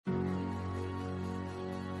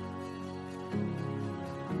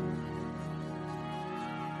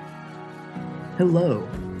Hello,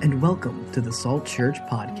 and welcome to the Salt Church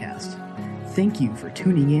Podcast. Thank you for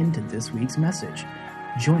tuning in to this week's message.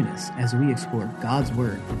 Join us as we explore God's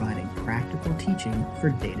Word providing practical teaching for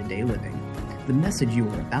day-to-day living. The message you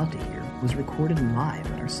are about to hear was recorded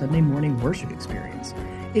live at our Sunday morning worship experience.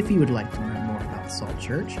 If you would like to learn more about Salt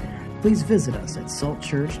Church, please visit us at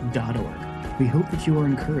saltchurch.org. We hope that you are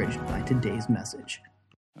encouraged by today's message.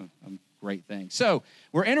 Great thing. So,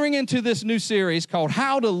 we're entering into this new series called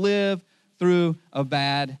How to Live Through a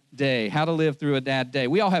Bad Day. How to live through a bad day.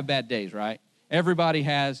 We all have bad days, right? Everybody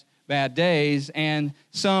has bad days, and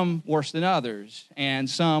some worse than others, and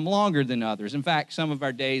some longer than others. In fact, some of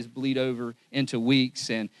our days bleed over into weeks,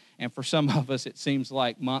 and for some of us, it seems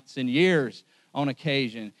like months and years on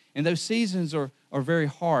occasion. And those seasons are very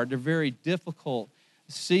hard. They're very difficult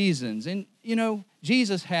seasons. And, you know,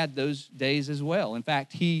 Jesus had those days as well. In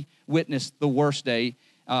fact, he witnessed the worst day,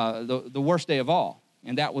 the worst day of all,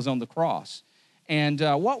 and that was on the cross. And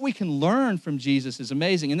what we can learn from Jesus is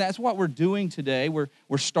amazing, and that's what we're doing today. We're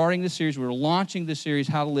starting this series. We're launching this series,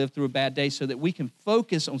 How to Live Through a Bad Day, so that we can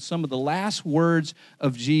focus on some of the last words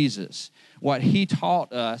of Jesus, what he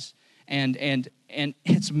taught us, and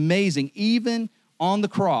it's amazing. Even on the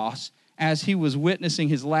cross, as he was witnessing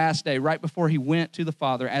his last day, right before he went to the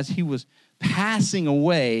Father, as he was passing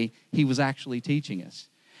away, he was actually teaching us.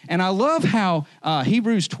 And I love how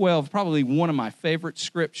Hebrews 12, probably one of my favorite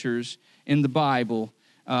scriptures in the Bible.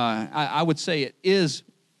 I would say it is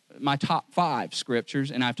my top 5 scriptures,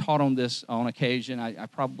 and I've taught on this on occasion. I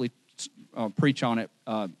probably preach on it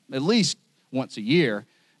at least once a year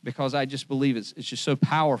because I just believe it's just so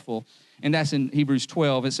powerful. And that's in Hebrews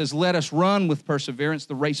 12. It says, "Let us run with perseverance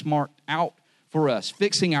the race marked out for us,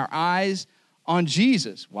 fixing our eyes on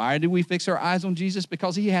Jesus." Why do we fix our eyes on Jesus?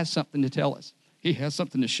 Because he has something to tell us. He has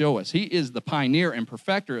something to show us. He is the pioneer and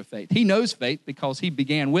perfecter of faith. He knows faith because he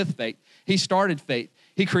began with faith. He started faith.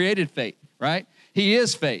 He created faith, right? He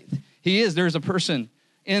is faith. There's a person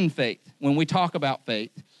in faith when we talk about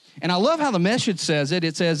faith. And I love how the Message says it.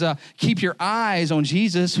 It says, keep your eyes on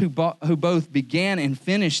Jesus who both began and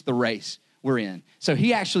finished the race we're in. So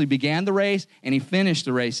he actually began the race and he finished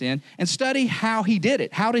the race in. And study how he did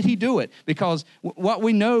it. How did he do it? Because what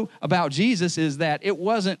we know about Jesus is that it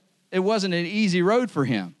wasn't an easy road for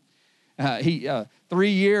him. 3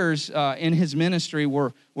 years in his ministry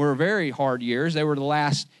were very hard years. They were the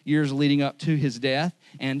last years leading up to his death,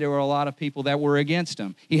 and there were a lot of people that were against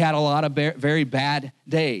him. He had a lot of very bad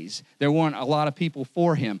days. There weren't a lot of people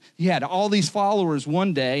for him. He had all these followers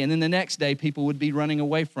one day, and then the next day people would be running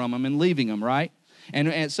away from him and leaving him, right?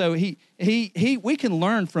 And so we can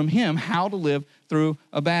learn from him how to live through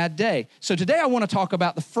a bad day. So today I want to talk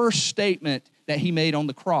about the first statement that he made on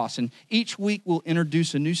the cross. And each week we'll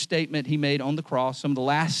introduce a new statement he made on the cross, some of the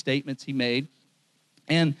last statements he made.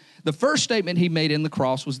 And the first statement he made in the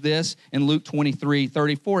cross was this, in Luke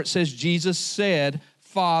 23:34. It says, Jesus said,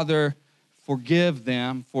 "Father, forgive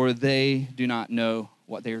them, for they do not know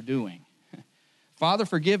what they are doing." Father,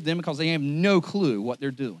 forgive them because they have no clue what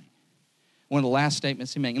they're doing. One of the last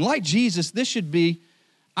statements he made. And like Jesus, this should be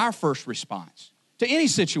our first response to any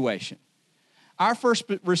situation. Our first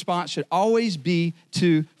response should always be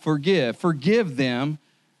to forgive. Forgive them,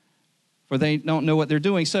 for they don't know what they're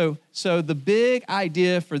doing. So the big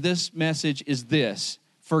idea for this message is this.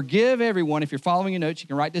 Forgive everyone. If you're following your notes, you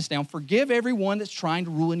can write this down. Forgive everyone that's trying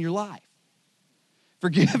to ruin your life.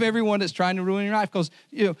 Forgive everyone that's trying to ruin your life. Because,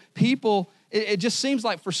 you know, people, it just seems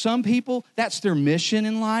like for some people, that's their mission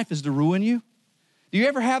in life, is to ruin you. Do you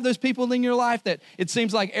ever have those people in your life that it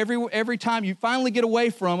seems like every time you finally get away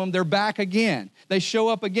from them, they're back again? They show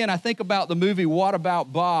up again. I think about the movie What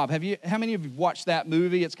About Bob? How many of you watched that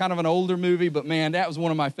movie? It's kind of an older movie, but man, that was one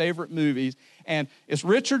of my favorite movies. And it's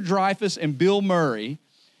Richard Dreyfuss and Bill Murray.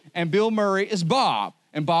 And Bill Murray is Bob.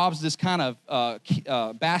 And Bob's this kind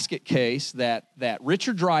of basket case that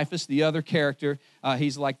Richard Dreyfuss, the other character,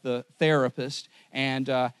 he's like the therapist, and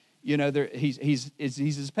he's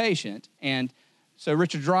his patient. And so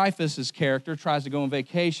Richard Dreyfuss's character tries to go on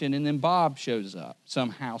vacation, and then Bob shows up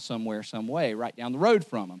somehow, somewhere, some way, right down the road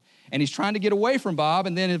from him. And he's trying to get away from Bob,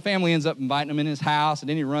 and then his family ends up inviting him in his house, and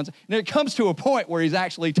then he runs. And it comes to a point where he's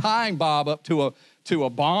actually tying Bob up to a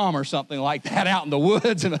bomb or something like that out in the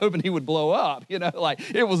woods and hoping he would blow up. You know, like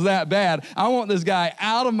it was that bad. I want this guy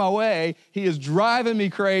out of my way. He is driving me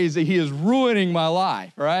crazy. He is ruining my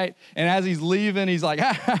life, right? And as he's leaving, he's like,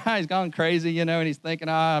 he's gone crazy, you know, and he's thinking,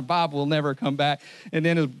 Bob will never come back. And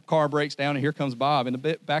then his car breaks down, and here comes Bob in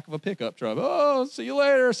the back of a pickup truck. Oh, see you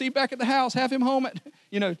later. See you back at the house. Have him home at,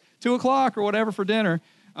 2 o'clock or whatever for dinner.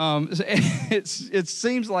 It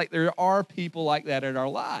seems like there are people like that in our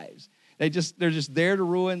lives. They're just there to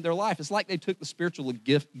ruin their life. It's like they took the spiritual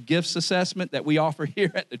gifts assessment that we offer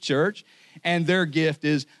here at the church, and their gift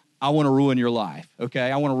is, I want to ruin your life,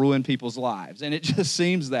 okay? I want to ruin people's lives. And it just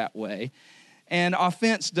seems that way. And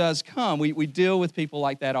offense does come. We deal with people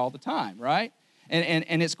like that all the time, right?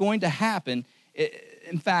 And it's going to happen.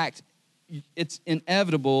 In fact, it's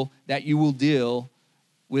inevitable that you will deal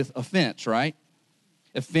with offense, right?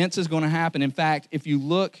 Offense is going to happen. In fact, if you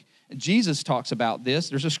look, Jesus talks about this.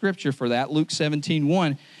 There's a scripture for that, Luke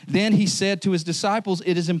 17:1. Then he said to his disciples,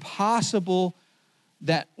 it is impossible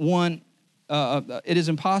that no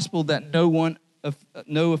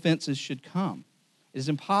offenses should come. It is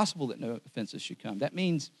impossible that no offenses should come. That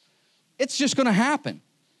means it's just going to happen.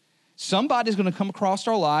 Somebody's going to come across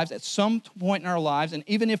our lives at some point in our lives, and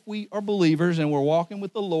even if we are believers and we're walking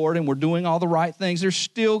with the Lord and we're doing all the right things, there's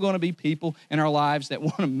still going to be people in our lives that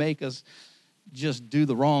want to make us just do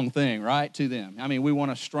the wrong thing, right, to them. I mean, we want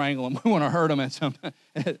to strangle them. We want to hurt them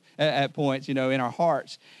at points, in our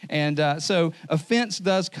hearts. And so offense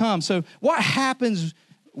does come. So what happens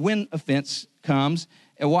when offense comes,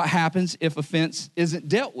 and what happens if offense isn't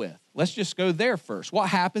dealt with? Let's just go there first. What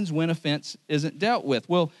happens when offense isn't dealt with?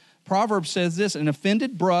 Well, Proverbs says this, an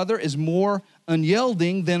offended brother is more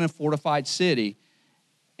unyielding than a fortified city,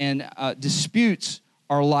 and disputes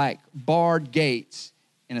are like barred gates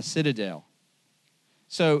in a citadel.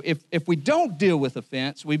 So if we don't deal with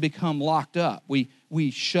offense, we become locked up. We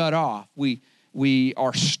shut off. We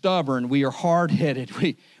are stubborn. We are hard-headed.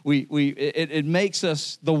 It makes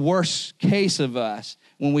us the worst case of us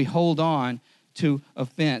when we hold on to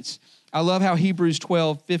offense. I love how Hebrews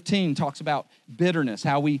 12:15 talks about bitterness,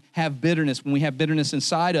 how we have bitterness. When we have bitterness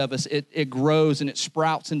inside of us, it grows and it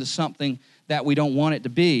sprouts into something that we don't want it to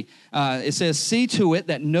be. It says, see to it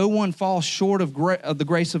that no one falls short of the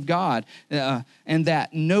grace of God, and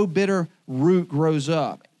that no bitter root grows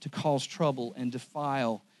up to cause trouble and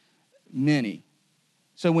defile many.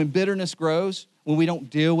 So when bitterness grows, when we don't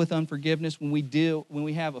deal with unforgiveness, when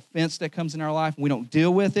we have offense that comes in our life, and we don't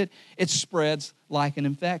deal with it, it spreads like an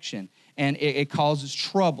infection. And it causes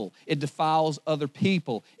trouble. It defiles other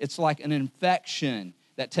people. It's like an infection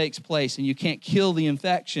that takes place, and you can't kill the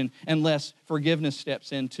infection unless forgiveness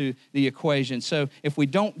steps into the equation. So if we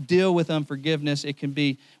don't deal with unforgiveness,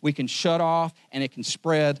 we can shut off, and it can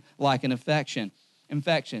spread like an infection.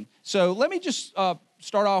 So let me just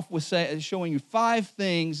start off with showing you 5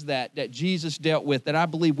 things that Jesus dealt with that I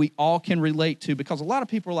believe we all can relate to, because a lot of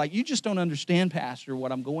people are like, you just don't understand, Pastor,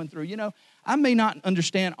 what I'm going through. I may not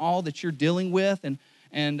understand all that you're dealing with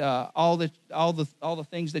and all the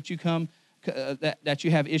things that you that you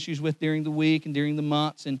have issues with during the week and during the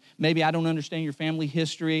months, and maybe I don't understand your family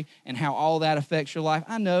history and how all that affects your life.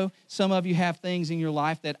 I know some of you have things in your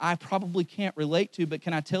life that I probably can't relate to, but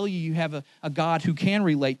can I tell you, you have a God who can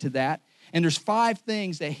relate to that. And there's 5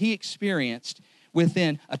 things that he experienced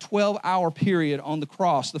within a 12-hour period on the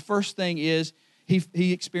cross. The first thing is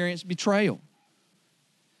he experienced betrayal.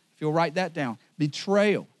 If you'll write that down,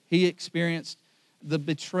 betrayal. He experienced the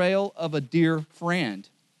betrayal of a dear friend.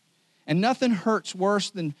 And nothing hurts worse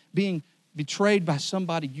than being betrayed by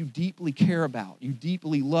somebody you deeply care about, you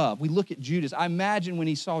deeply love. We look at Judas. I imagine when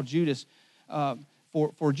he saw Judas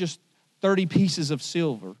for just 30 pieces of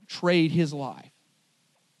silver trade his life.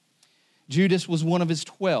 Judas was one of his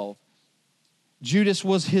 12. Judas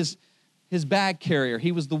was his bag carrier.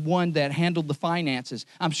 He was the one that handled the finances.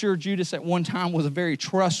 I'm sure Judas at one time was a very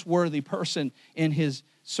trustworthy person in his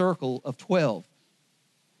circle of 12.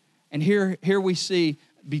 And here we see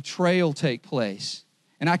betrayal take place.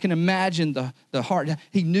 And I can imagine the heart.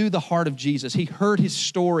 He knew the heart of Jesus. He heard his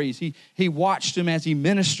stories. He watched him as he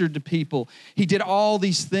ministered to people. He did all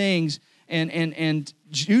these things, and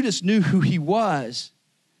Judas knew who he was.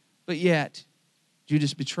 But yet,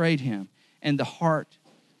 Judas betrayed him, and the heart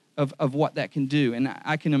of what that can do. And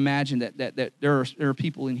I can imagine that there are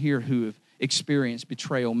people in here who have experienced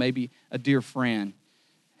betrayal. Maybe a dear friend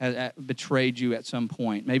has betrayed you at some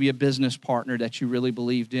point. Maybe a business partner that you really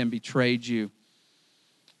believed in betrayed you.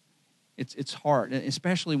 It's hard,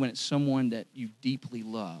 especially when it's someone that you deeply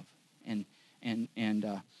love and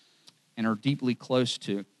are deeply close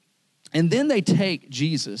to. And then they take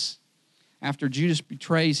Jesus. After Judas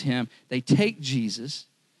betrays him, they take Jesus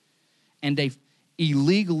and they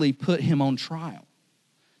illegally put him on trial.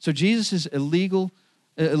 So Jesus is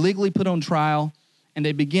illegally put on trial, and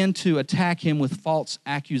they begin to attack him with false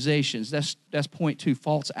accusations. That's point 2,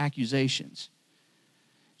 false accusations.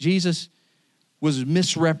 Jesus was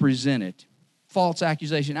misrepresented. False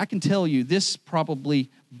accusation. I can tell you this probably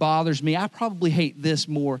bothers me. I probably hate this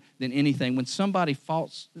more than anything. When somebody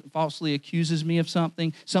falsely accuses me of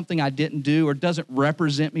something I didn't do or doesn't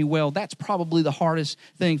represent me well, that's probably the hardest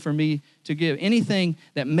thing for me to give. Anything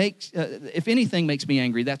that if anything makes me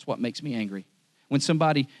angry, that's what makes me angry. When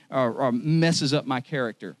somebody or messes up my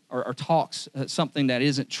character or talks something that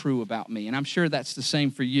isn't true about me. And I'm sure that's the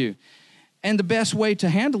same for you. And the best way to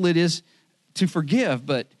handle it is to forgive,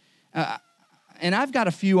 but and I've got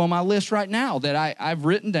a few on my list right now that I've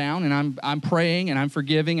written down, and I'm praying, and I'm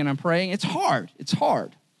forgiving, and I'm praying. It's hard. It's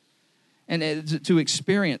hard. And to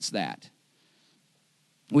experience that,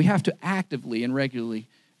 we have to actively and regularly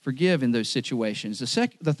forgive in those situations.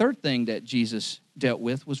 The third thing that Jesus dealt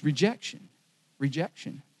with was rejection.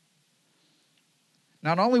 Rejection.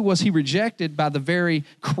 Not only was he rejected by the very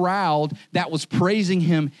crowd that was praising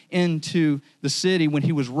him into the city when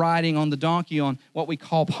he was riding on the donkey on what we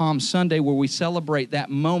call Palm Sunday, where we celebrate that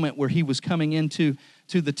moment where he was coming into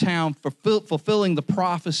the town, fulfilling the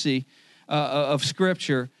prophecy of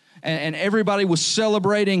Scripture. And everybody was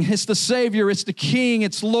celebrating, it's the Savior, it's the King,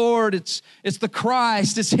 it's Lord, it's the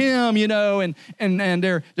Christ, it's Him, and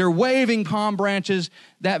they're waving palm branches.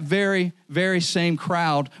 That very, very same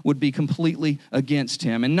crowd would be completely against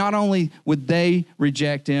Him. And not only would they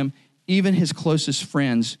reject Him, even His closest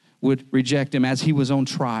friends would reject Him as He was on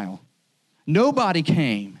trial. Nobody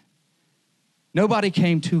came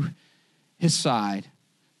to His side.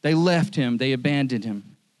 They left Him, they abandoned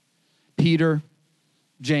Him. Peter,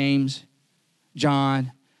 James,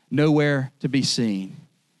 John, nowhere to be seen.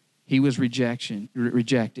 He was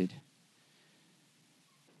rejected.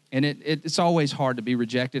 And it's always hard to be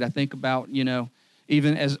rejected. I think about,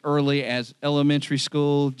 even as early as elementary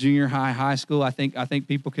school, junior high, high school, I think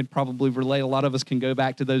people can probably relate. A lot of us can go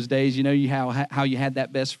back to those days. How you had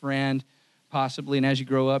that best friend, possibly, and as you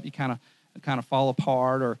grow up, you kind of fall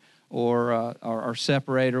apart or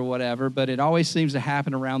separate or whatever, but it always seems to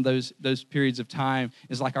happen around those periods of time.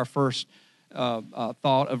 Is like our first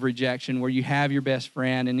thought of rejection, where you have your best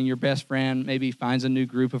friend, and then your best friend maybe finds a new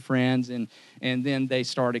group of friends, and then they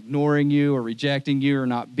start ignoring you or rejecting you or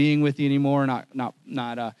not being with you anymore,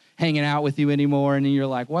 not hanging out with you anymore, and then you're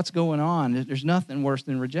like, what's going on? There's nothing worse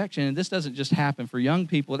than rejection, and this doesn't just happen for young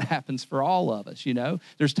people, it happens for all of us,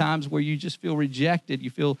 There's times where you just feel rejected, you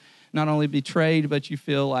feel not only betrayed, but you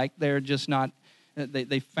feel like they're just not,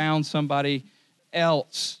 they found somebody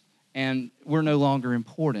else, and we're no longer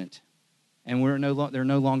important, and they're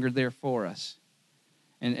no longer there for us.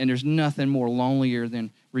 And there's nothing more lonelier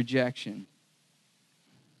than rejection.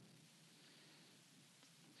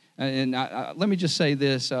 And let me just say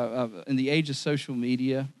this, in the age of social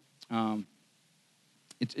media,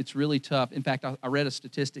 it's really tough. In fact, I read a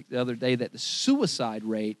statistic the other day that the suicide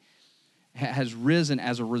rate has risen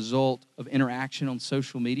as a result of interaction on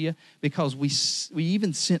social media, because we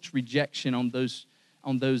even sense rejection on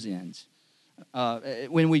those ends.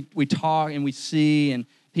 When we talk and we see, and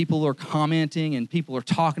people are commenting, and people are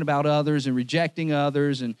talking about others and rejecting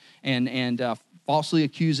others and falsely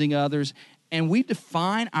accusing others, and we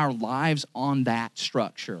define our lives on that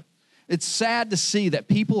structure. It's sad to see that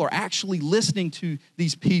people are actually listening to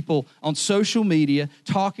these people on social media,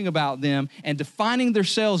 talking about them, and defining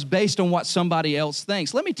themselves based on what somebody else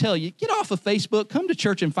thinks. Let me tell you, get off of Facebook, come to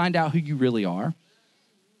church, and find out who you really are.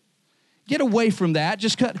 Get away from that.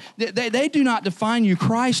 They do not define you.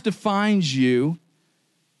 Christ defines you.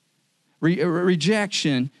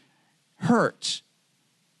 Rejection hurts.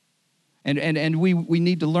 And we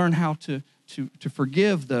need to learn how to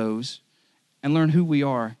forgive those and learn who we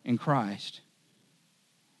are in Christ.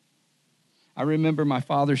 I remember my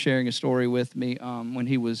father sharing a story with me when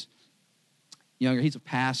he was younger. He's a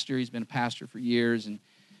pastor. He's been a pastor for years and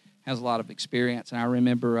has a lot of experience. And I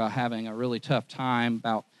remember having a really tough time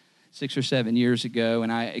about 6 or 7 years ago,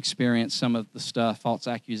 and I experienced some of the stuff, false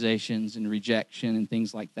accusations and rejection and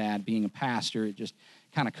things like that. Being a pastor, it just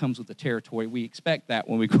kind of comes with the territory. We expect that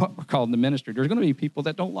when we're called to minister. There's going to be people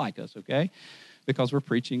that don't like us, okay? Because we're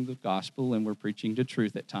preaching the gospel and we're preaching the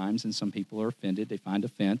truth at times, and some people are offended. They find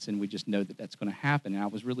offense, and we just know that that's going to happen. And I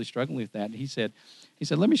was really struggling with that. And he said,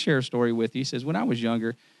 let me share a story with you. He says, when I was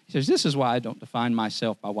younger, he says, this is why I don't define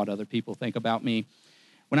myself by what other people think about me.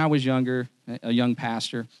 When I was younger, a young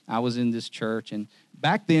pastor, I was in this church, and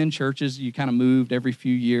back then, churches, you kind of moved every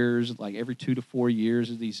few years, like every 2 to 4 years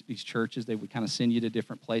of these churches. They would kind of send you to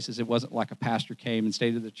different places. It wasn't like a pastor came and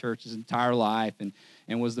stayed at the church his entire life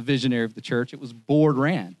and was the visionary of the church. It was board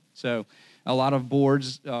ran. So a lot of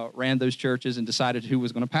boards ran those churches and decided who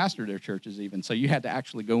was going to pastor their churches even. So you had to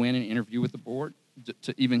actually go in and interview with the board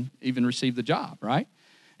to even receive the job, right?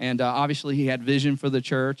 And obviously he had vision for the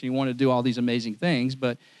church. He wanted to do all these amazing things,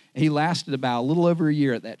 but He lasted about a little over a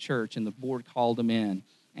year at that church, and the board called him in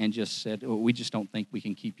and just said, we just don't think we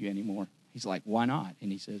can keep you anymore. He's like, why not?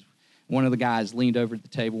 And he says, one of the guys leaned over at the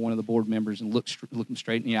table, one of the board members, and looked him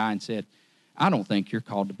straight in the eye and said, I don't think you're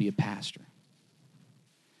called to be a pastor.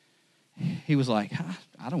 He was like,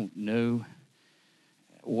 I don't know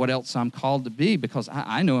what else I'm called to be, because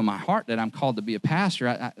I know in my heart that I'm called to be a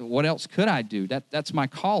pastor. What else could I do? That's my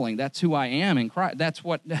calling. That's who I am in Christ. That's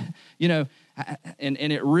what, and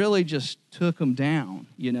it really just took him down,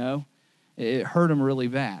 It hurt him really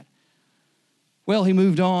bad. Well, he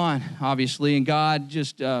moved on, obviously, and God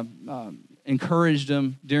just encouraged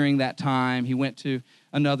him during that time. He went to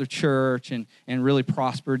another church and really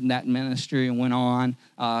prospered in that ministry and went on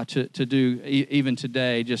to do, even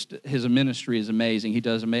today, just his ministry is amazing. He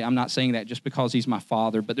does amazing. I'm not saying that just because he's my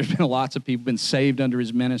father, but there's been lots of people been saved under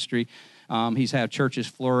his ministry. He's had churches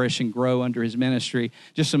flourish and grow under his ministry.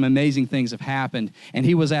 Just some amazing things have happened. And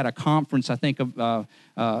he was at a conference, I think,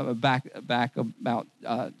 back about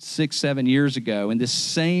 6-7 years ago, and this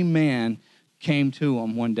same man came to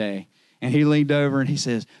him one day, and he leaned over and he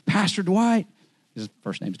says, Pastor Dwight, his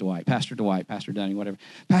first name's Dwight, Pastor Dunning, whatever.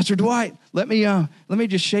 Pastor Dwight, let me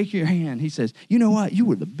just shake your hand. He says, you know what? You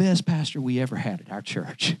were the best pastor we ever had at our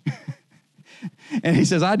church. And he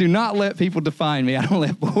says, I do not let people define me. I don't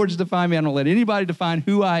let boards define me. I don't let anybody define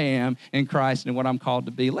who I am in Christ and what I'm called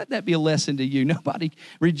to be. Let that be a lesson to you.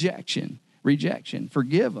 Rejection.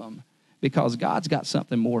 Forgive them, because God's got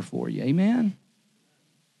something more for you. Amen?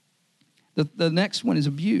 The next one is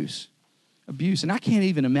abuse. And I can't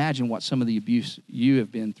even imagine what some of the abuse you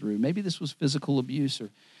have been through. Maybe this was physical abuse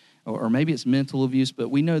or maybe it's mental abuse, but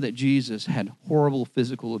we know that Jesus had horrible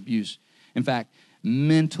physical abuse. In fact,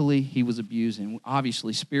 mentally he was abused, and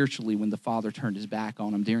obviously spiritually when the Father turned his back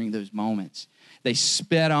on him during those moments. They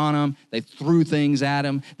spit on him, they threw things at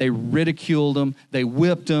him, they ridiculed him, they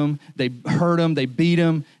whipped him, they hurt him, they beat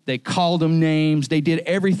him, they called him names, they did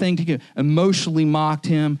everything to emotionally mocked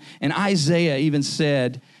him. And Isaiah even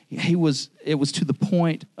said it was to the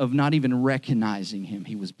point of not even recognizing him.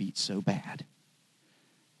 He was beat so bad.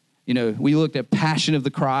 We looked at Passion of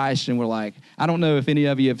the Christ and we're like, I don't know if any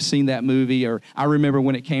of you have seen that movie, or I remember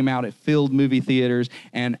when it came out, it filled movie theaters.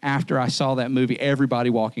 And after I saw that movie, everybody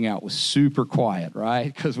walking out was super quiet, right?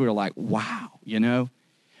 Because we were like, wow,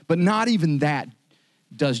 But not even that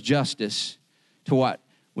does justice to what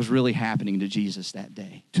was really happening to Jesus that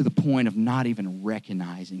day, to the point of not even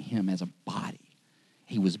recognizing him as a body.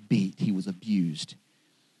 He was beat, he was abused,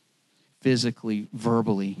 physically,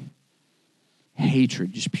 verbally.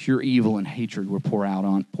 Hatred, just pure evil and hatred were poured out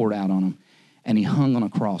on him. And he hung on a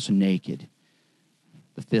cross naked.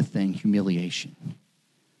 The fifth thing, humiliation.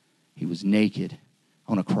 He was naked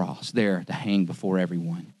on a cross there to hang before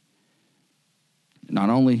everyone. Not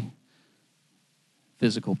only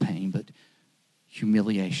physical pain, but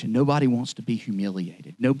humiliation. Nobody wants to be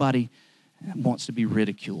humiliated. Nobody wants to be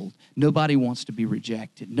ridiculed. Nobody wants to be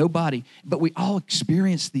rejected. But we all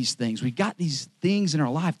experience these things. We got these things in our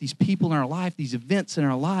life, these people in our life, these events in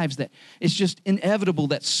our lives that it's just inevitable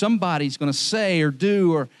that somebody's going to say or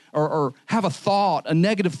do or have a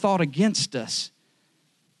negative thought against us.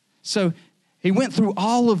 So he went through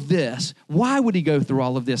all of this. Why would he go through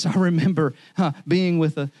all of this? I remember being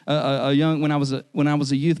with a young, when I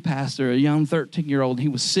was a youth pastor, a young 13-year-old. He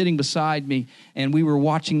was sitting beside me, and we were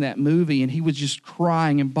watching that movie, and he was just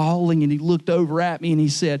crying and bawling, and he looked over at me, and he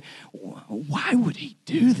said, why would he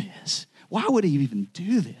do this? Why would he even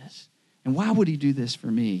do this? And why would he do this for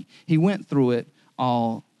me? He went through it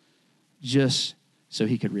all just so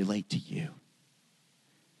he could relate to you.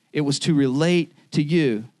 It was to relate to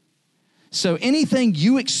you. So anything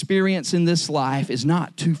you experience in this life is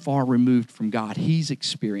not too far removed from God. He's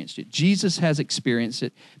experienced it. Jesus has experienced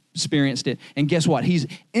it. And guess what? He's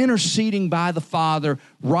interceding by the Father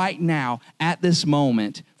right now at this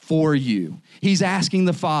moment for you. He's asking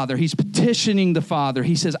the Father. He's petitioning the Father.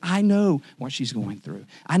 He says, I know what she's going through.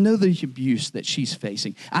 I know the abuse that she's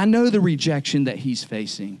facing. I know the rejection that he's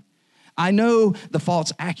facing. I know the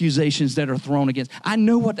false accusations that are thrown against. I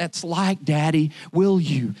know what that's like, Daddy. Will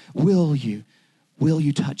you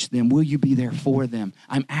touch them? Will you be there for them?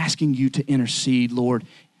 I'm asking you to intercede, Lord,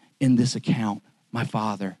 in this account. My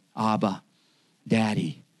Father, Abba,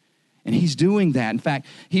 Daddy. And he's doing that. In fact,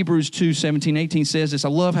 Hebrews 2:17-18 says this. I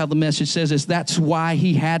love how the Message says this. That's why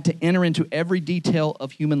he had to enter into every detail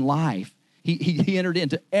of human life. He entered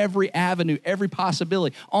into every avenue, every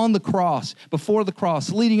possibility, on the cross, before the cross,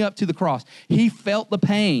 leading up to the cross. He felt the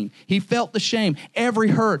pain. He felt the shame, every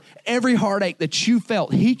hurt, every heartache that you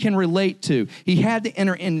felt, he can relate to. He had to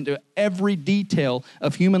enter into every detail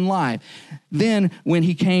of human life. Then when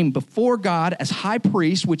he came before God as high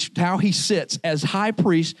priest, which how he sits as high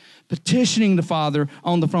priest, petitioning the Father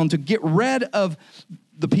on the throne to get rid of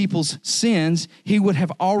the people's sins, he would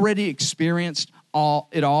have already experienced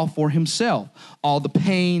it all for himself, all the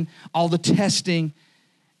pain, all the testing,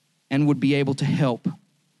 and would be able to help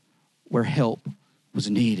where help was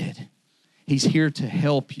needed. He's here to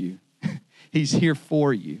help you. He's here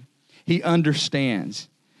for you. He understands.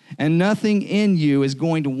 And nothing in you is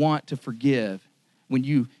going to want to forgive when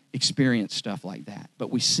you experience stuff like that.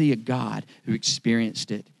 But we see a God who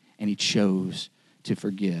experienced it, and he chose to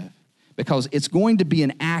forgive. Because it's going to be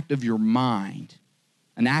an act of your mind,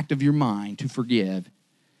 to forgive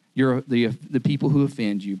the people who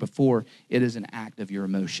offend you before it is an act of your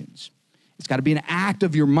emotions. It's got to be an act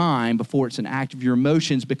of your mind before it's an act of your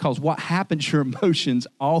emotions, because what happens, your emotions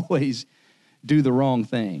always do the wrong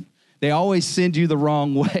thing. They always send you the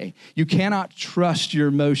wrong way. You cannot trust your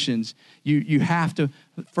emotions. You have to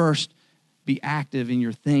first be active in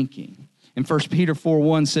your thinking. And 1 Peter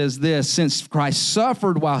 4:1 says this, since Christ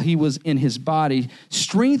suffered while he was in his body,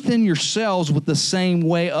 strengthen yourselves with the same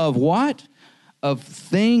way of what? Of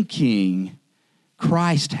thinking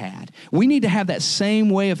Christ had. We need to have that same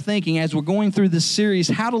way of thinking as we're going through this series,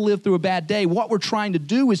 How to Live Through a Bad Day. What we're trying to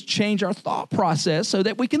do is change our thought process so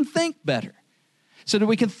that we can think better, so that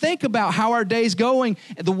we can think about how our day's going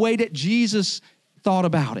the way that Jesus thought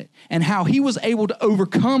about it, and how he was able to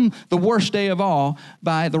overcome the worst day of all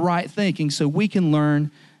by the right thinking, so we can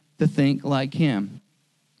learn to think like him.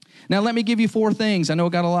 Now, let me give you 4 things. I know I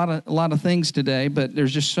got a lot of things today, but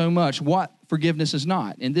there's just so much. What forgiveness is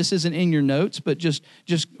not, and this isn't in your notes, but just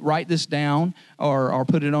write this down or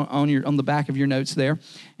put it on the back of your notes there.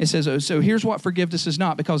 It says, so here's what forgiveness is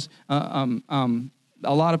not, because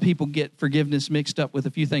a lot of people get forgiveness mixed up with a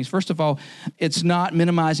few things. First of all, it's not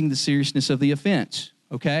minimizing the seriousness of the offense,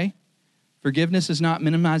 okay? Forgiveness is not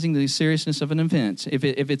minimizing the seriousness of an offense. If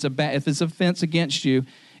it's an offense against you,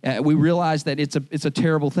 we realize that it's a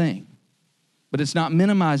terrible thing, but it's not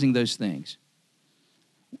minimizing those things.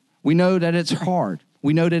 We know that it's hard.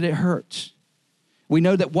 We know that it hurts. We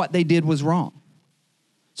know that what they did was wrong.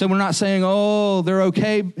 So we're not saying, oh, they're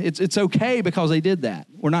okay. It's okay because they did that.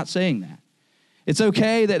 We're not saying that. It's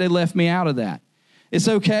okay that they left me out of that. It's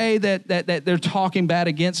okay that they're talking bad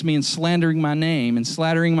against me and slandering my name and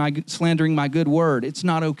slandering my good word. It's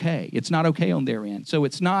not okay. It's not okay on their end. So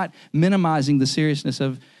it's not minimizing the seriousness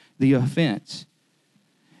of the offense.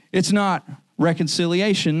 It's not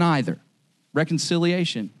reconciliation either.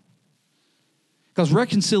 Reconciliation. Because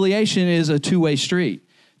reconciliation is a two-way street.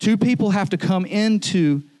 Two people have to come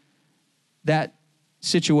into that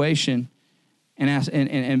situation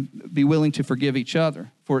and be willing to forgive each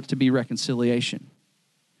other for it to be reconciliation.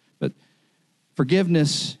 But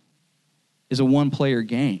forgiveness is a one-player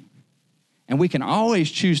game. And we can always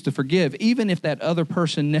choose to forgive, even if that other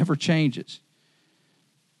person never changes.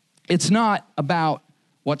 It's not about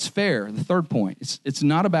what's fair, the third point. It's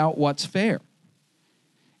not about what's fair.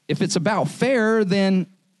 If it's about fair, then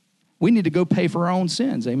we need to go pay for our own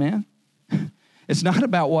sins, amen? It's not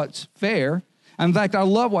about what's fair. In fact, I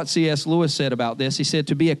love what C.S. Lewis said about this. He said,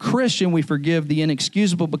 to be a Christian, we forgive the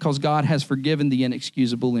inexcusable because God has forgiven the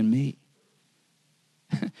inexcusable in me.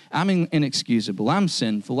 I'm inexcusable. I'm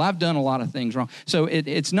sinful. I've done a lot of things wrong. So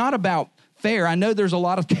it's not about fair. I know there's a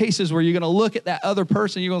lot of cases where you're going to look at that other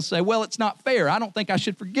person, you're going to say, well, it's not fair. I don't think I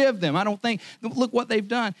should forgive them. I don't think, look what they've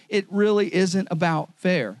done. It really isn't about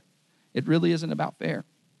fair. It really isn't about fair.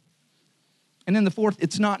 And then the fourth,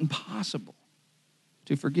 it's not impossible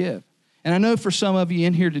to forgive. And I know for some of you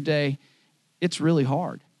in here today, it's really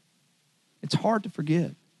hard. It's hard to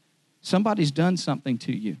forgive. Somebody's done something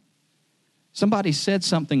to you. Somebody said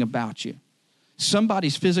something about you.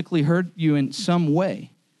 Somebody's physically hurt you in some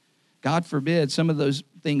way. God forbid, some of those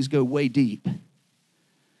things go way deep.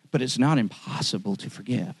 But it's not impossible to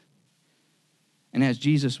forgive. And as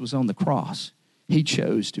Jesus was on the cross, he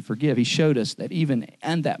chose to forgive. He showed us that even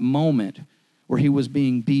in that moment where he was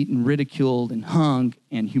being beaten, ridiculed, and hung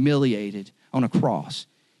and humiliated on a cross,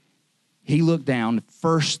 he looked down.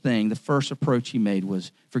 The first approach he made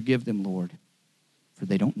was, forgive them, Lord, for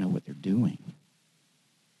they don't know what they're doing.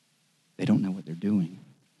 They don't know what they're doing.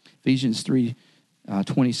 Ephesians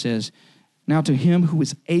 3:20 says, now to him who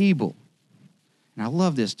is able, and I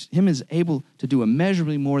love this, him is able to do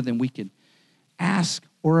immeasurably more than we could ask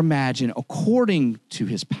or imagine according to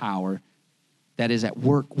his power that is at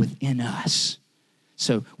work within us.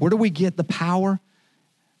 So where do we get the power?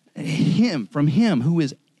 From him who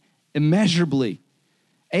is immeasurably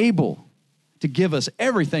able to give us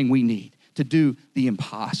everything we need to do the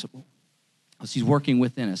impossible. Because he's working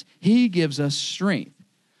within us. He gives us strength.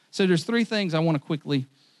 So there's 3 things I want to quickly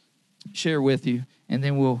share with you, and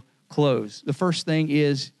then we'll close. The first thing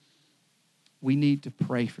is we need to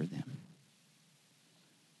pray for them.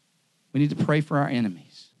 We need to pray for our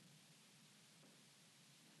enemies.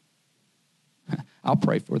 I'll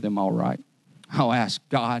pray for them all right. I'll ask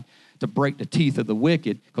God to break the teeth of the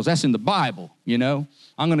wicked, because that's in the Bible, you know.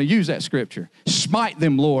 I'm going to use that scripture. Smite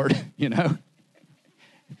them, Lord, you know.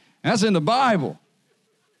 That's in the Bible.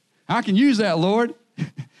 I can use that, Lord.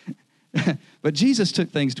 But Jesus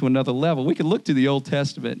took things to another level. We can look to the Old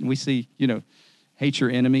Testament and we see, you know, hate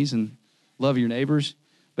your enemies and love your neighbors.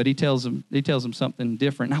 But he tells them something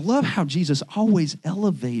different. And I love how Jesus always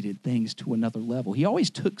elevated things to another level. He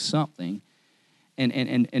always took something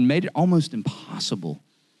and made it almost impossible,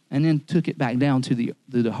 and then took it back down to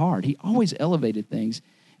the heart. He always elevated things.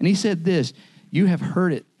 And he said this, you have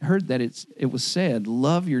heard that it was said,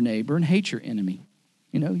 love your neighbor and hate your enemy.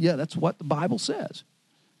 You know, yeah, that's what the Bible says.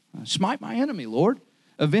 Smite my enemy, Lord.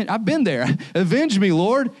 I've been there. Avenge me,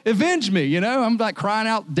 Lord. Avenge me. You know, I'm like crying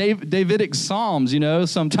out Davidic psalms, you know,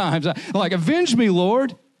 sometimes. Like, avenge me,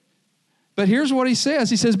 Lord. But here's what he says.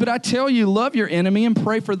 He says, but I tell you, love your enemy and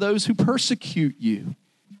pray for those who persecute you.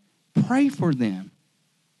 Pray for them.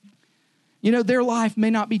 You know, their life may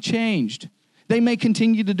not be changed. They may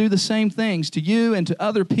continue to do the same things to you and to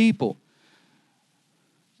other people.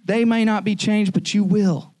 They may not be changed, but you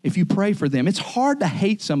will if you pray for them. It's hard to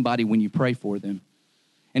hate somebody when you pray for them.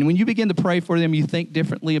 And when you begin to pray for them, you think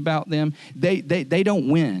differently about them. They don't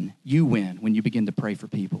win. You win when you begin to pray for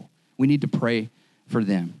people. We need to pray for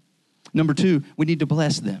them. Number 2, we need to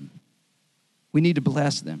bless them. We need to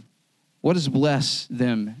bless them. What does bless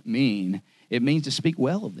them mean? It means to speak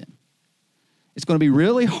well of them. It's going to be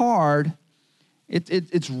really hard.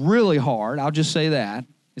 It's really hard. I'll just say that.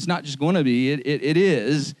 It's not just going to be. It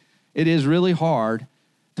is. It is really hard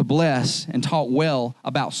to bless and talk well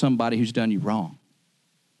about somebody who's done you wrong.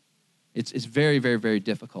 It's very, very, very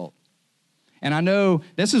difficult. And I know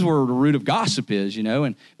this is where the root of gossip is, you know,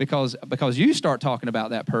 and because you start talking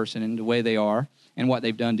about that person and the way they are and what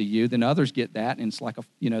they've done to you, then others get that, and it's like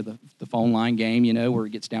the phone line game, you know, where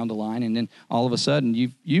it gets down the line, and then all of a sudden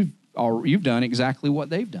you've done exactly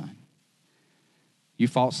what they've done. You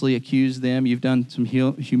falsely accuse them. You've done some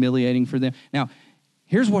humiliating for them. Now,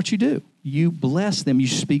 here's what you do. You bless them. You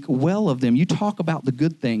speak well of them. You talk about the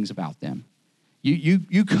good things about them.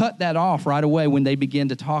 You cut that off right away when they begin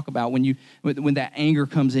to talk about, when that anger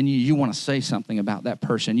comes in you, you want to say something about that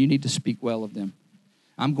person. You need to speak well of them.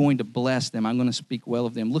 I'm going to bless them. I'm going to speak well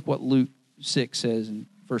of them. Look what Luke 6 says in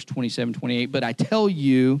verse 27, 28. But I tell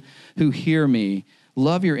you who hear me,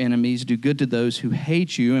 love your enemies, do good to those who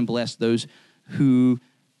hate you, and bless those who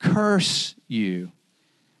curse you.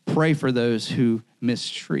 Pray for those who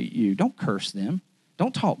mistreat you. Don't curse them.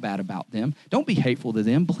 Don't talk bad about them. Don't be hateful to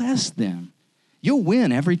them. Bless them. You'll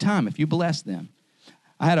win every time if you bless them.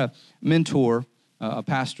 I had a mentor, a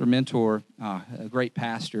pastor mentor, a great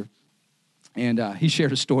pastor, and he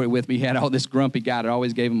shared a story with me. He had all this grumpy guy that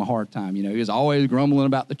always gave him a hard time. You know, he was always grumbling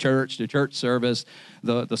about the church service,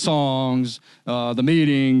 the songs, the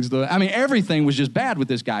meetings. Everything was just bad with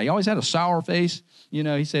this guy. He always had a sour face. You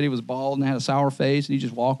know, he said he was bald and had a sour face, and he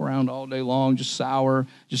just walk around all day long, just sour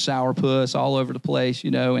puss all over the place. You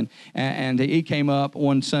know, and he came up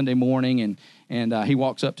one Sunday morning and he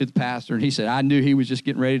walks up to the pastor, and he said, I knew he was just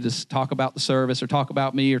getting ready to talk about the service or talk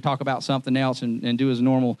about me or talk about something else and do his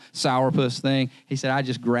normal sourpuss thing. He said, I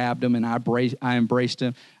just grabbed him and I embraced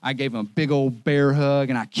him. I gave him a big old bear hug,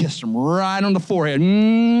 and I kissed him right on the forehead.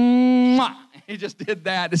 Mwah! He just did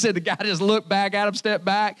that. They said the guy just looked back at him, stepped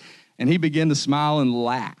back, and he began to smile and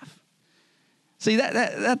laugh. See,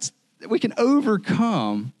 that's we can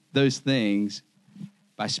overcome those things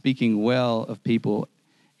by speaking well of people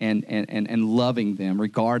and loving them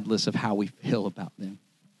regardless of how we feel about them.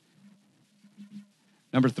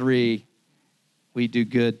 Number 3, we do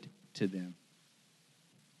good to them.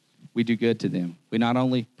 We do good to them. We not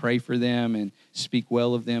only pray for them and speak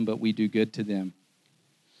well of them, but we do good to them.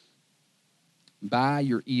 Buy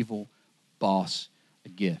your evil boss a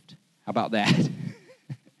gift. How about that?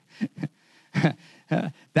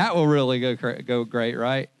 That will really go great,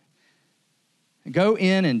 right? Go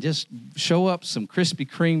in and just show up some Krispy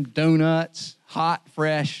Kreme donuts, hot,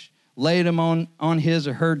 fresh, lay them on his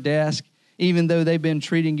or her desk, even though they've been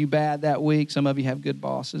treating you bad that week. Some of you have good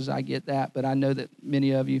bosses, I get that, but I know that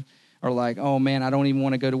many of you are like, oh man, I don't even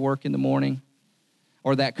want to go to work in the morning.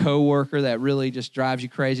 Or that coworker that really just drives you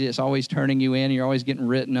crazy. It's always turning you in. You're always getting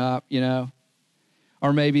written up, you know.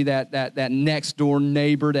 Or maybe that next door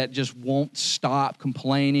neighbor that just won't stop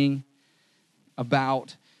complaining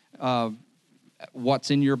about what's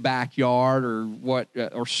in your backyard, or what,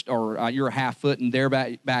 or you're a half foot in their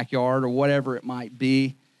backyard, or whatever it might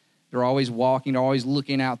be. They're always walking. They're always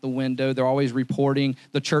looking out the window. They're always reporting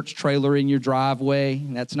the church trailer in your driveway.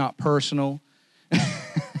 That's not personal.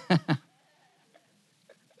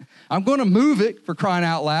 I'm going to move it, for crying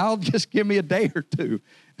out loud. Just give me a day or two.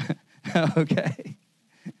 Okay?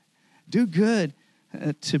 Do good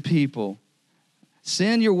to people.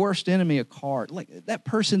 Send your worst enemy a card. Like that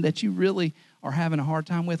person that you really are having a hard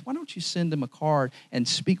time with, why don't you send them a card and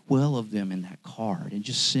speak well of them in that card and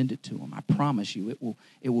just send it to them? I promise you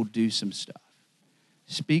it will do some stuff.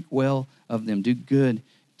 Speak well of them. Do good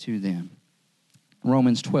to them.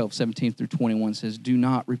 Romans 12, 17 through 21 says, do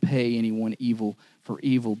not repay anyone evil for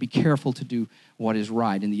evil. Be careful to do what is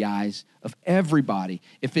right in the eyes of everybody.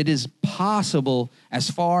 If it is possible,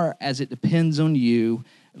 as far as it depends on you,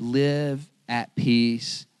 live at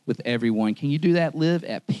peace with everyone. Can you do that? Live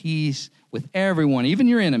at peace with everyone, even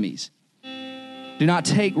your enemies. Do not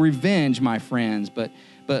take revenge, my friends, but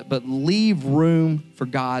leave room for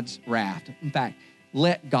God's wrath. In fact,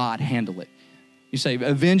 let God handle it. You say,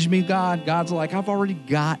 avenge me, God? God's like, I've already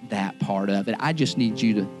got that part of it. I just need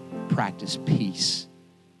you to practice peace.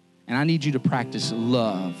 And I need you to practice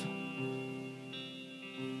love.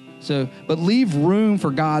 But leave room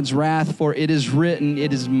for God's wrath, for it is written,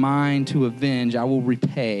 it is mine to avenge. I will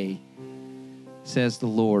repay, says the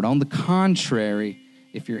Lord. On the contrary,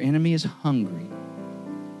 if your enemy is hungry,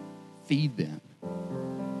 feed them.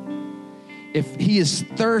 If he is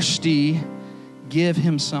thirsty, give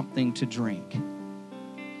him something to drink.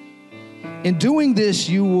 In doing this,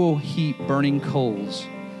 you will heap burning coals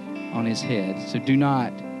on his head. So do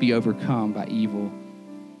not be overcome by evil,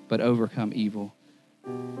 but overcome evil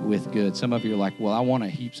with good. Some of you are like, well, I want to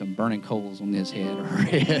heap some burning coals on his head or her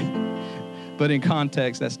head. But in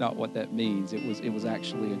context, that's not what that means. It was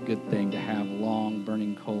actually a good thing to have long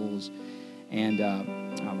burning coals. And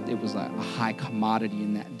it was a high commodity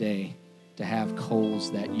in that day to have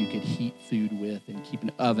coals that you could heat food with and keep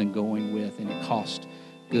an oven going with, and it cost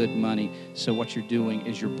good money. So what you're doing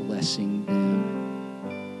is you're blessing them.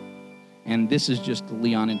 And this is just the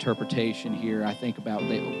Leon interpretation here. I think about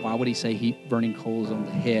why would he say heap burning coals on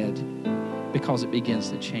the head? Because it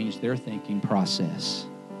begins to change their thinking process.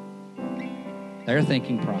 Their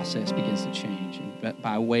thinking process begins to change. And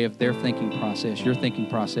by way of their thinking process, your thinking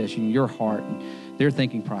process, and your heart, and their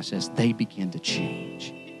thinking process, they begin to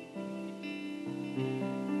change.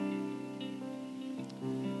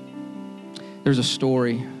 There's a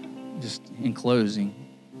story, just in closing.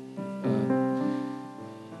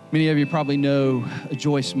 Many of you probably know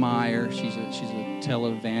Joyce Meyer. She's a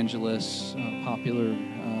televangelist, popular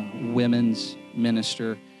women's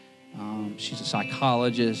minister. She's a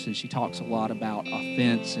psychologist, and she talks a lot about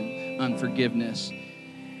offense and unforgiveness.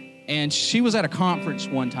 And she was at a conference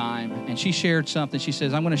one time, and she shared something. She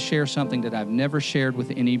says, I'm going to share something that I've never shared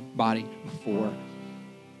with anybody before.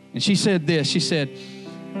 And she said this. She said,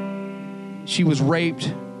 she was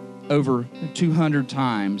raped over 200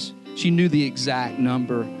 times. She knew the exact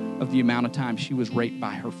number of the amount of times she was raped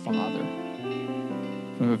by her father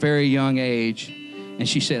from a very young age. And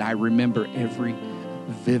she said, I remember every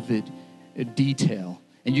vivid detail.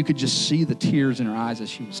 And you could just see the tears in her eyes as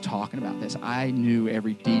she was talking about this. I knew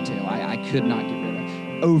every detail. I could not get rid of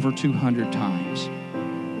it. Over 200 times.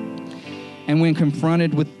 And when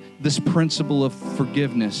confronted with this principle of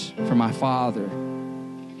forgiveness for my father,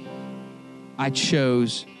 I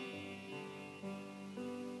chose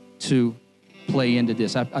to play into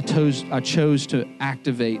this. I chose to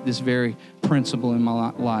activate this very principle in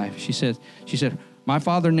my life. She said, my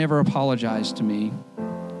father never apologized to me.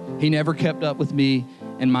 He never kept up with me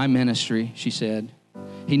in my ministry, she said.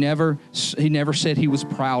 He never said he was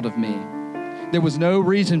proud of me. There was no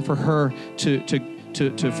reason for her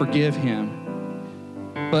to forgive him.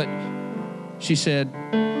 But she said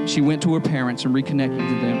she went to her parents and reconnected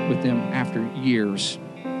with them after years.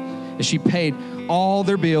 And she paid all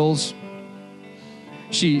their bills.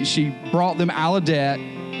 She brought them out of debt,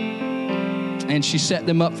 and she set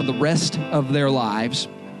them up for the rest of their lives.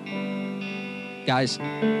 Guys,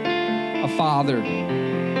 a father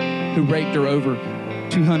who raped her over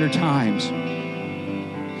 200 times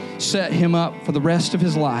set him up for the rest of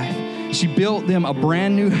his life. She built them a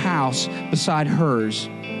brand new house beside hers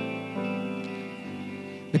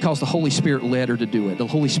because the Holy Spirit led her to do it. The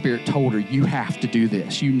Holy Spirit told her, you have to do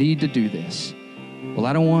this. You need to do this. Well,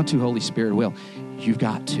 I don't want to, Holy Spirit. Well, you've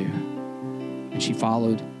got to. And And she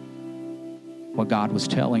followed what God was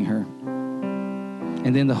telling her.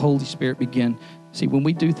 And then the Holy Spirit began. See, when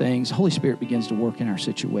we do things, the Holy Spirit begins to work in our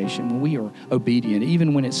situation. When we are obedient,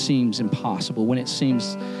 even when it seems impossible, when it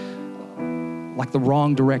seems like the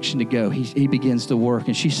wrong direction to go, he begins to work.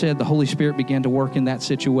 And she said the Holy Spirit began to work in that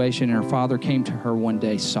situation, and her father came to her one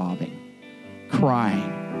day sobbing,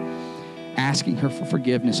 crying, asking her for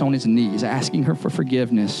forgiveness on his knees, asking her for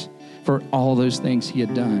forgiveness for all those things he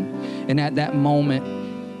had done. And at that moment,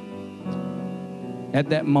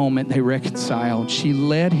 they reconciled. She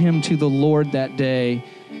led him to the Lord that day,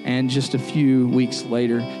 and just a few weeks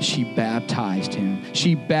later, she baptized him.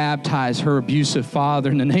 She baptized her abusive father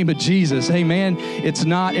in the name of Jesus. Amen. It's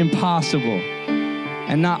not impossible.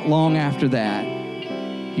 And not long after that,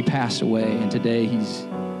 he passed away, and today he's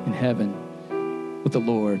in heaven with the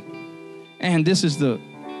Lord. And this is the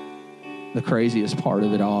craziest part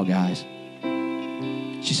of it all, guys.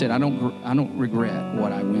 She said, I don't regret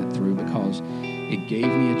what I went through because it gave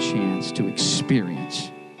me a chance to experience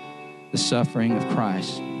the suffering of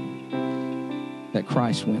Christ that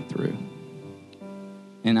Christ went through.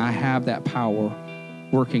 And I have that power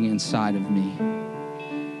working inside of me.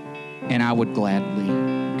 And I would gladly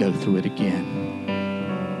go through it again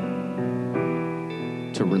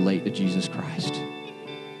to relate to Jesus Christ.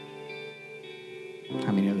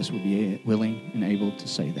 How many of us would be willing and able to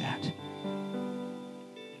say that?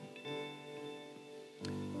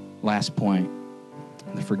 Last point,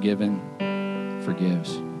 the forgiven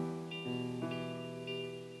forgives.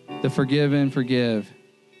 The forgiven forgive.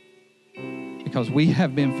 Because we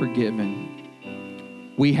have been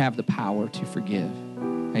forgiven, we have the power to forgive.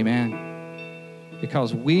 Amen.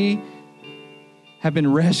 Because we have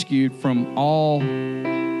been rescued from all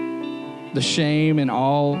the shame and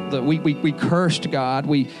all that we cursed God.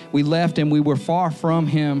 We left him. We were far from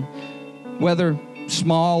him. Whether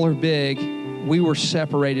small or big, we were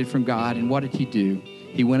separated from God. And what did he do?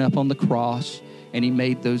 He went up on the cross and he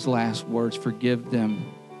made those last words, forgive them.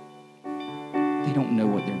 They don't know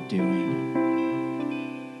what they're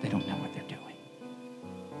doing. They don't know what they're doing.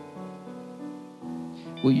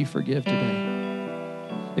 Will you forgive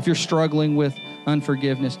today? If you're struggling with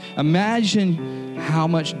unforgiveness, imagine how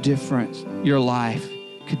much different your life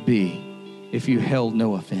could be if you held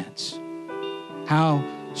no offense. How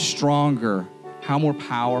stronger, how more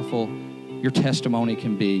powerful your testimony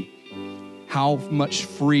can be. How much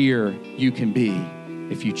freer you can be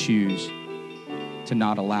if you choose to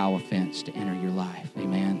not allow offense to enter your life.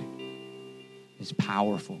 Amen. It's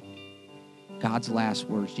powerful. God's last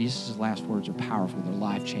words, Jesus' last words are powerful. They're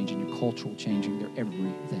life-changing, they're cultural-changing, they're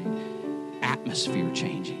everything.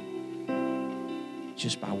 Atmosphere-changing.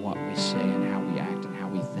 Just by what we say and how we act and how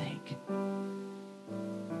we think.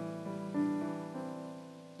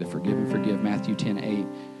 The forgive and forgive. Matthew 10:8.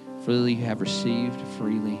 Freely you have received,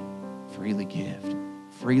 freely give.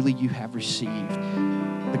 Freely you have received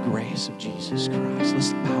the grace of Jesus Christ.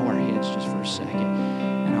 Let's bow our heads just for a second.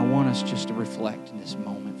 And I want us just to reflect in this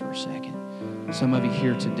moment for a second. Some of you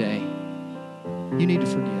here today, you need to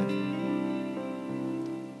forgive.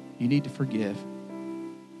 You need to forgive.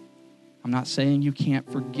 I'm not saying you can't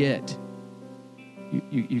forget.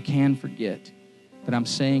 You can forget. But I'm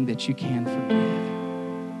saying that you can forgive.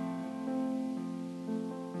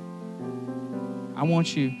 I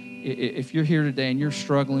want you, if you're here today and you're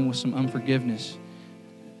struggling with some unforgiveness,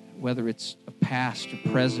 whether it's a past or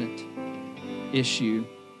present issue,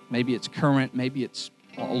 maybe it's current, maybe it's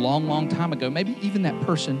a long, long time ago, maybe even that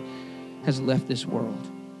person has left this world.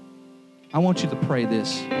 I want you to pray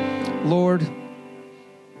this. Lord,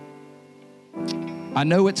 I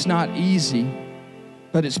know it's not easy,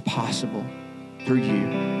 but it's possible through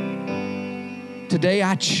you. Today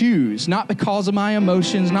I choose, not because of my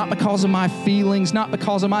emotions, not because of my feelings, not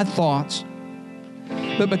because of my thoughts,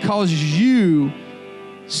 but because you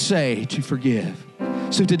say to forgive.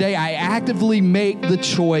 So today I actively make the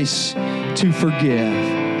choice to forgive.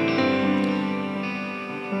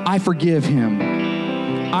 I forgive him.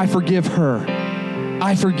 I forgive her.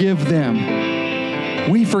 I forgive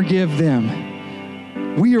them. We forgive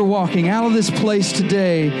them. We are walking out of this place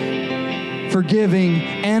today forgiving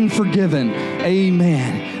and forgiven.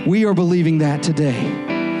 Amen. We are believing that today.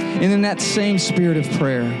 And in that same spirit of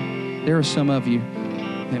prayer, there are some of you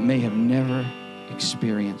that may have never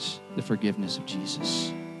experienced the forgiveness of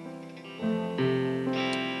Jesus.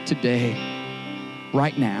 Today,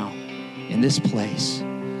 right now, in this place,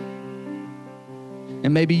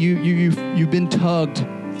 and maybe you've been tugged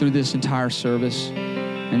through this entire service,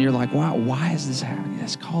 and you're like, wow, why is this happening?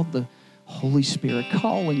 That's called the Holy Spirit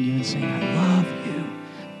calling you and saying, I love you.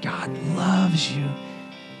 God loves you,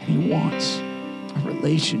 and he wants a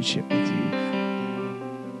relationship with you.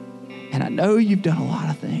 And I know you've done a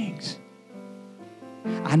lot of things.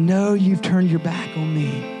 I know you've turned your back on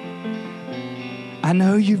me. I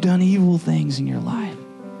know you've done evil things in your life,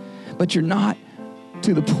 but you're not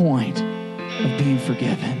to the point of being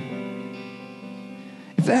forgiven.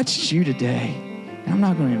 If that's you today, and I'm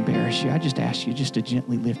not going to embarrass you, I just ask you just to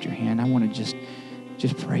gently lift your hand. I want to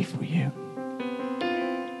just pray for you.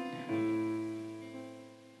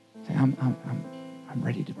 I'm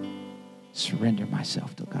ready to surrender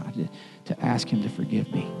myself to God, to ask Him to forgive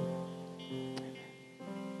me.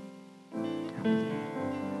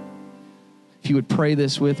 If you would pray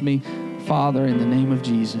this with me, Father, in the name of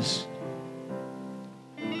Jesus,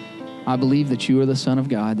 I believe that you are the Son of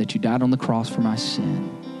God, that you died on the cross for my sin.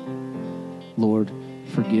 Lord,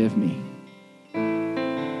 forgive me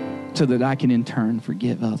so that I can in turn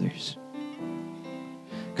forgive others.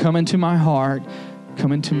 Come into my heart,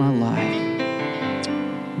 come into my life.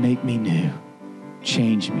 Make me new.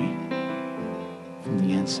 Change me from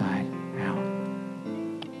the inside out.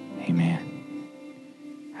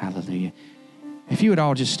 Amen. Hallelujah. If you would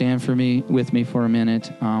all just stand with me for a minute.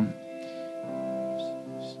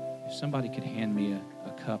 If somebody could hand me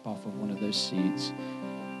a cup off of one of those seats.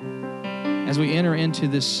 As we enter into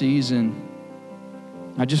this season,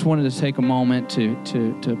 I just wanted to take a moment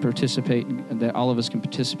to participate, that all of us can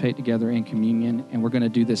participate together in communion. And we're going to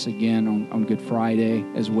do this again on Good Friday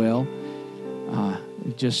as well.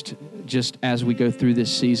 Just as we go through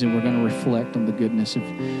this season, we're going to reflect on the goodness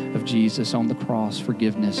of Jesus on the cross,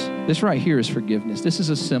 forgiveness. This right here is forgiveness. This is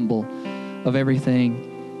a symbol of everything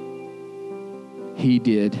He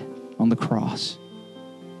did on the cross.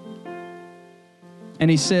 And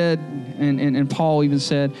He said, and Paul even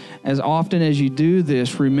said, as often as you do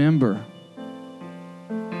this, remember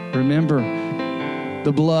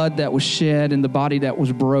the blood that was shed and the body that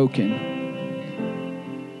was broken.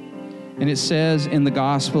 And it says in the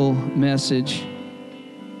gospel message,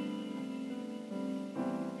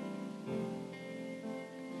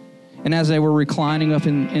 and as they were reclining up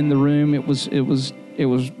in the room, it was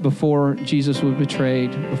before Jesus was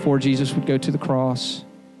betrayed, before Jesus would go to the cross.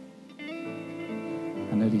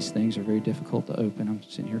 I know these things are very difficult to open. I'm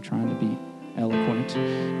sitting here trying to be eloquent.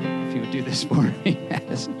 If you would do this for me,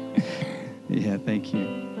 Madison. Yeah, thank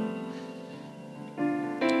you.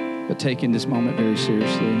 But taking this moment very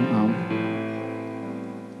seriously,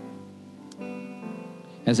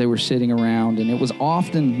 as they were sitting around, and it was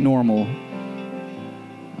often normal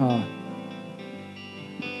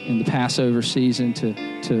in the Passover season to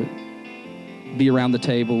be around the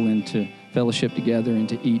table and to fellowship together and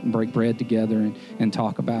to eat and break bread together and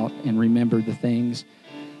talk about and remember the things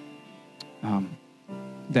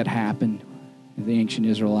that happened, the ancient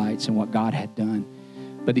Israelites and what God had done.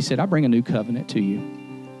 But He said, I bring a new covenant to you.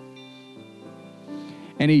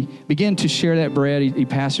 And He began to share that bread. He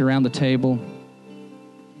passed it around the table.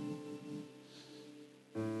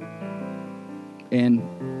 And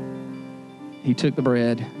He took the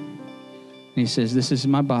bread and He says, this is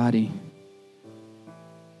my body,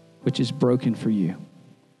 which is broken for you.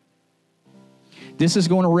 This is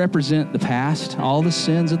going to represent the past, all the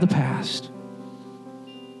sins of the past.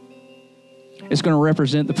 It's going to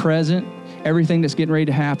represent the present. Everything that's getting ready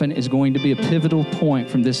to happen is going to be a pivotal point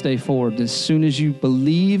from this day forward. As soon as you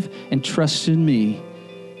believe and trust in me,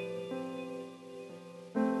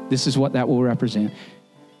 this is what that will represent.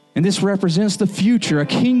 And this represents the future, a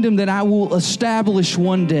kingdom that I will establish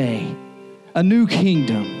one day, a new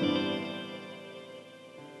kingdom.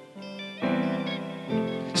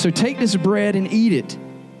 So take this bread and eat it,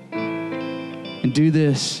 and do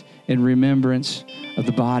this in remembrance of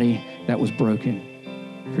the body that was broken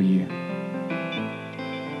for you.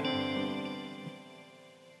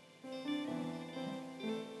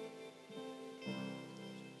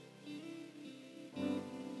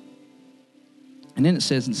 And then it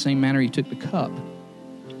says, in the same manner, He took the cup,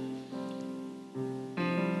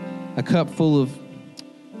 a cup full of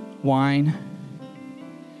wine,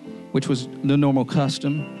 which was the normal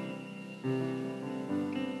custom.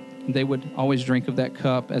 They would always drink of that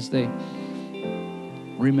cup as they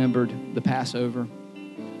remembered the Passover.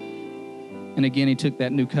 And again, He took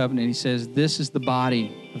that new covenant. He says, this is the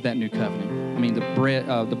body of that new covenant.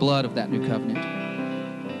 The blood of that new covenant,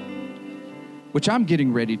 which I'm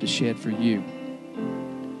getting ready to shed for you.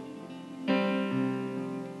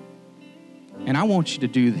 And I want you to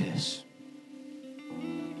do this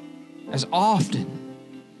as often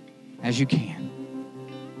as you can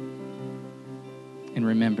in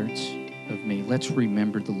remembrance of me. Let's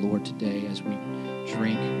remember the Lord today as we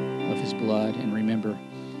drink of His blood and remember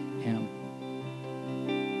Him.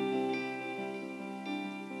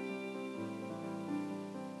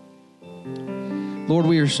 Lord,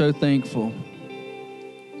 we are so thankful.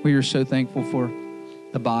 We are so thankful for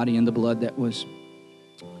the body and the blood that was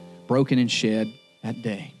broken and shed that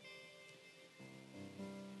day.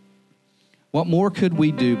 What more could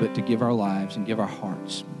we do but to give our lives and give our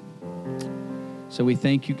hearts? So we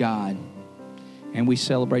thank you, God, and we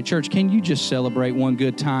celebrate. Church, can you just celebrate one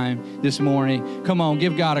good time this morning? Come on,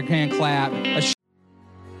 give God a hand clap.